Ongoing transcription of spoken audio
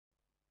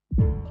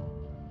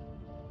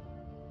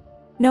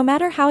No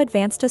matter how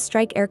advanced a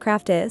strike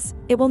aircraft is,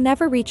 it will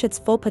never reach its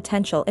full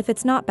potential if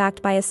it's not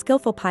backed by a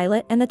skillful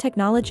pilot and the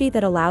technology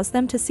that allows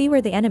them to see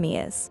where the enemy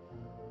is.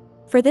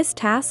 For this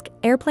task,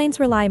 airplanes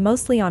rely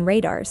mostly on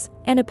radars,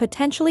 and a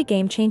potentially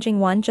game-changing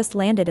one just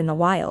landed in the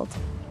wild.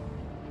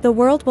 The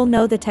world will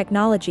know the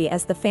technology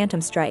as the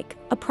PhantomStrike,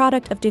 a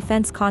product of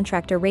defense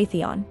contractor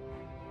Raytheon.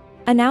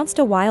 Announced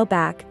a while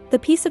back, the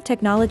piece of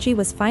technology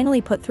was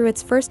finally put through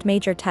its first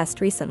major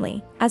test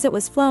recently, as it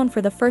was flown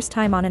for the first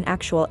time on an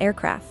actual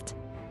aircraft.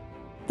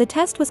 The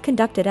test was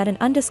conducted at an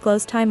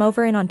undisclosed time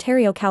over in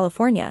Ontario,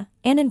 California,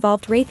 and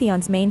involved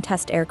Raytheon's main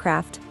test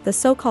aircraft, the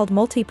so-called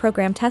Multi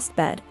Program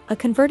Testbed, a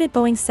converted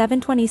Boeing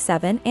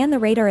 727, and the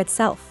radar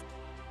itself.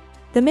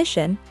 The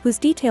mission, whose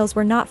details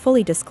were not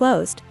fully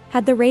disclosed,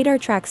 had the radar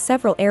track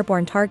several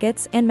airborne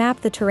targets and map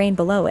the terrain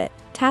below it,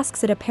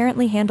 tasks it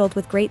apparently handled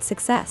with great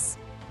success.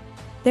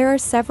 There are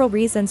several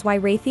reasons why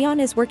Raytheon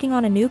is working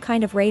on a new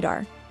kind of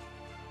radar.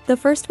 The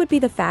first would be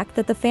the fact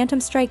that the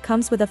PhantomStrike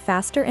comes with a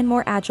faster and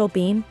more agile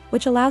beam,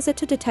 which allows it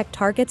to detect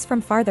targets from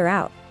farther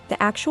out.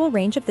 The actual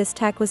range of this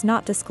tech was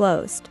not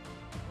disclosed.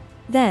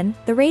 Then,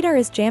 the radar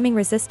is jamming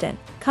resistant,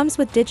 comes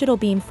with digital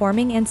beam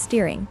forming and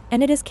steering,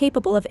 and it is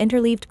capable of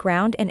interleaved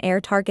ground and air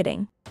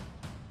targeting.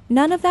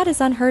 None of that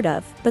is unheard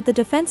of, but the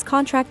defense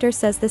contractor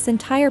says this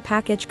entire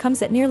package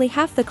comes at nearly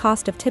half the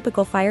cost of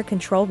typical fire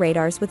control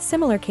radars with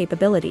similar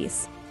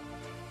capabilities.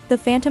 The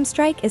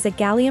PhantomStrike is a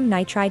gallium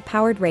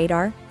nitride-powered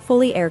radar,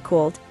 fully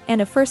air-cooled,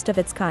 and a first of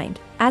its kind,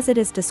 as it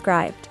is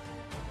described.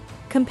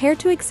 Compared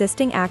to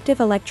existing active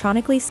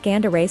electronically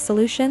scanned array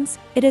solutions,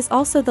 it is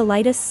also the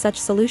lightest such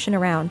solution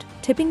around,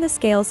 tipping the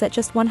scales at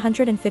just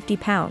 150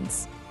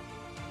 pounds.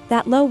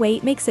 That low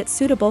weight makes it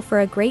suitable for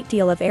a great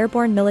deal of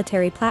airborne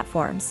military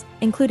platforms,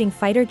 including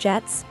fighter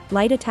jets,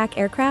 light attack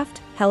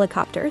aircraft,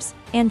 helicopters,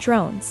 and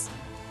drones.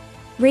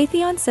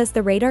 Raytheon says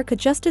the radar could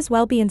just as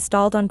well be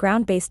installed on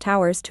ground-based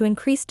towers to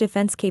increase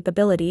defense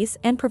capabilities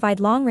and provide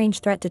long-range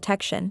threat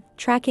detection,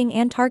 tracking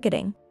and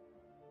targeting.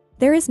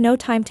 There is no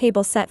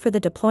timetable set for the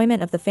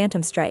deployment of the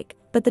PhantomStrike,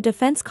 but the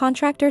defense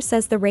contractor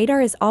says the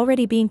radar is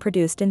already being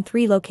produced in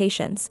 3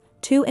 locations,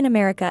 2 in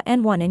America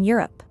and 1 in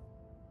Europe.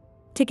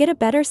 To get a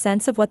better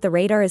sense of what the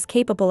radar is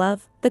capable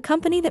of, the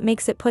company that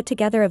makes it put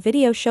together a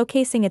video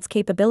showcasing its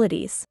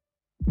capabilities.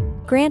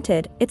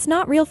 Granted, it's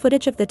not real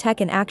footage of the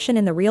tech in action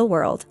in the real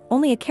world,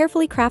 only a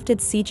carefully crafted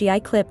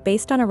CGI clip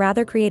based on a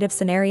rather creative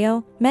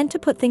scenario, meant to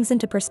put things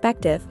into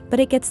perspective, but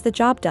it gets the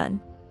job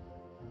done.